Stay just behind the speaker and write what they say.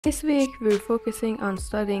This week, we're focusing on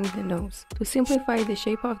studying the nose. To simplify the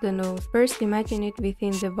shape of the nose, first imagine it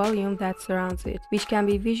within the volume that surrounds it, which can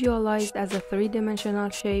be visualized as a three-dimensional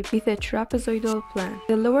shape with a trapezoidal plan.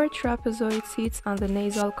 The lower trapezoid sits on the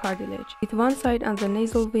nasal cartilage, with one side on the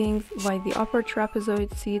nasal wings, while the upper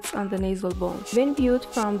trapezoid sits on the nasal bone. When viewed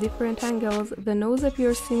from different angles, the nose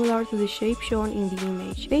appears similar to the shape shown in the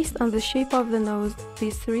image. Based on the shape of the nose,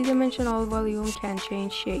 this three-dimensional volume can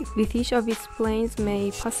change shape, with each of its planes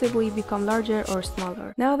may possibly become larger or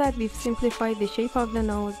smaller. Now that we've simplified the shape of the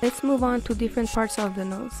nose, let's move on to different parts of the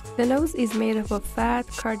nose. The nose is made up of fat,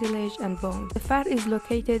 cartilage, and bone. The fat is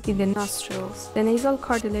located in the nostrils. The nasal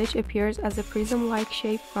cartilage appears as a prism-like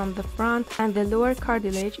shape from the front, and the lower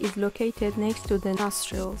cartilage is located next to the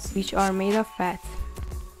nostrils, which are made of fat.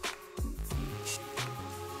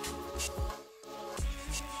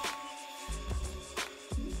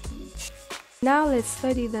 Now let's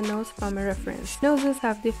study the nose from a reference. Noses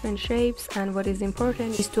have different shapes, and what is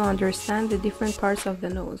important is to understand the different parts of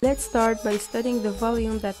the nose. Let's start by studying the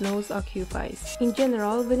volume that nose occupies. In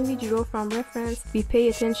general, when we draw from reference, we pay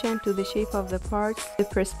attention to the shape of the parts, the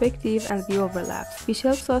perspective, and the overlaps, which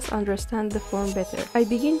helps us understand the form better. I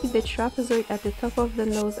begin with the trapezoid at the top of the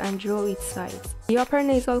nose and draw its sides. The upper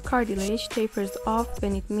nasal cartilage tapers off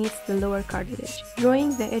when it meets the lower cartilage.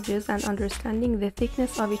 Drawing the edges and understanding the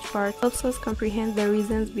thickness of each part helps us comprehend the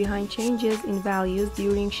reasons behind changes in values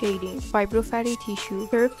during shading. Fibrofatty tissue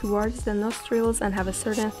curve towards the nostrils and have a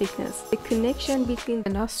certain thickness. The connection between the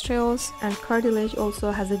nostrils and cartilage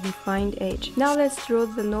also has a defined edge. Now let's draw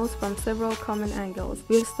the nose from several common angles.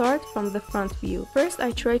 We'll start from the front view. First,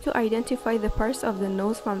 I try to identify the parts of the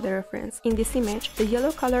nose from the reference. In this image, the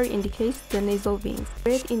yellow color indicates the nasal wings,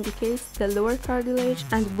 red indicates the lower cartilage,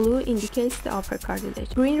 and blue indicates the upper cartilage.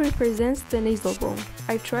 Green represents the nasal bone.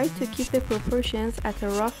 I try to keep the proportions at a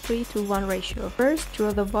rough 3:1 ratio. First,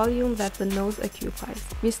 draw the volume that the nose occupies.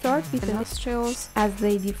 We start with the nostrils as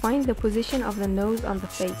they define the position of the nose on the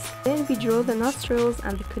face. Then we draw the nostrils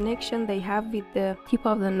and the connection they have with the tip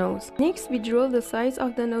of the nose. Next, we draw the sides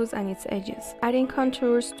of the nose and its edges, adding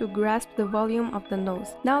contours to grasp the volume of the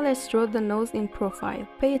nose. Now let's draw the nose in profile.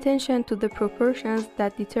 Pay attention to the proportions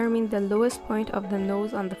that determine the lowest point of the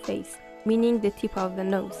nose on the face, meaning the tip of the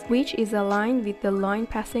nose, which is aligned with the line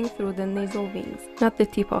passing through the nasal wings, not the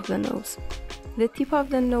tip of the nose. The tip of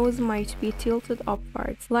the nose might be tilted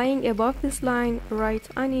upwards, lying above this line, right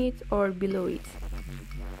on it, or below it.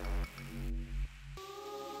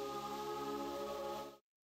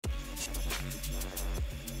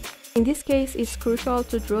 In this case, it's crucial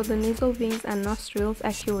to draw the nasal wings and nostrils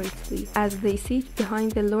accurately, as they sit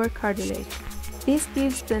behind the lower cartilage. This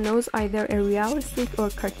gives the nose either a realistic or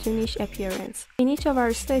cartoonish appearance. In each of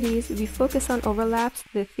our studies, we focus on overlaps,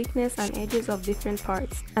 the thickness and edges of different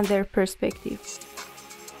parts, and their perspective.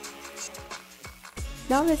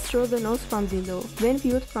 Now let's draw the nose from below. When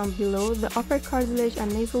viewed from below, the upper cartilage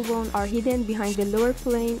and nasal bone are hidden behind the lower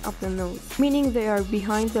plane of the nose, meaning they are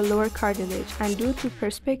behind the lower cartilage, and due to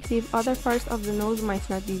perspective, other parts of the nose might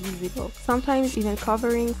not be visible, sometimes even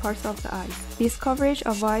covering parts of the eyes. This coverage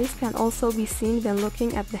of eyes can also be seen when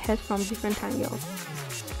looking at the head from different angles.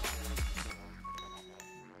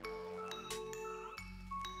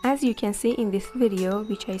 As you can see in this video,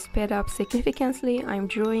 which I sped up significantly, I'm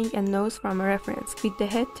drawing a nose from a reference, with the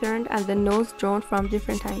head turned and the nose drawn from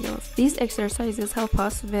different angles. These exercises help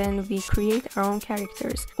us when we create our own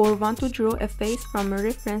characters, or want to draw a face from a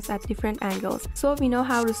reference at different angles, so we know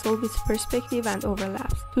how to solve its perspective and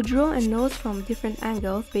overlaps. To draw a nose from different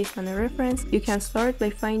angles based on a reference, you can start by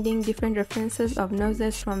finding different references of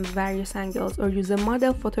noses from various angles, or use a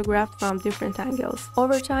model photographed from different angles.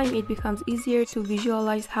 Over time, it becomes easier to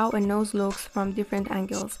visualize how a nose looks from different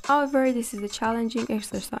angles. However, this is a challenging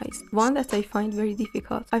exercise, one that I find very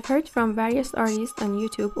difficult. I've heard from various artists on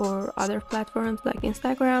YouTube or other platforms like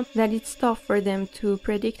Instagram that it's tough for them to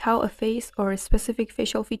predict how a face or a specific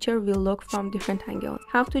facial feature will look from different angles,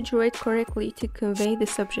 how to draw it correctly to convey the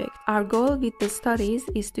subject. Our goal with the studies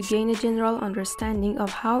is to gain a general understanding of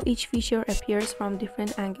how each feature appears from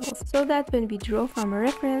different angles, so that when we draw from a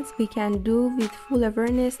reference, we can do with full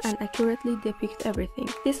awareness and accurately depict everything.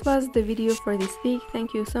 This was the video for this week.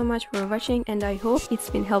 Thank you so much for watching, and I hope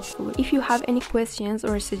it's been helpful. If you have any questions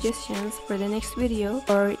or suggestions for the next video,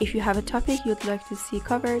 or if you have a topic you'd like to see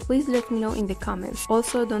covered, please let me know in the comments.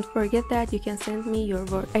 Also, don't forget that you can send me your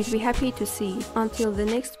work. I'd be happy to see it. Until the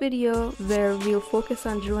next video, where we'll focus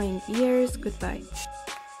on drawing ears, goodbye.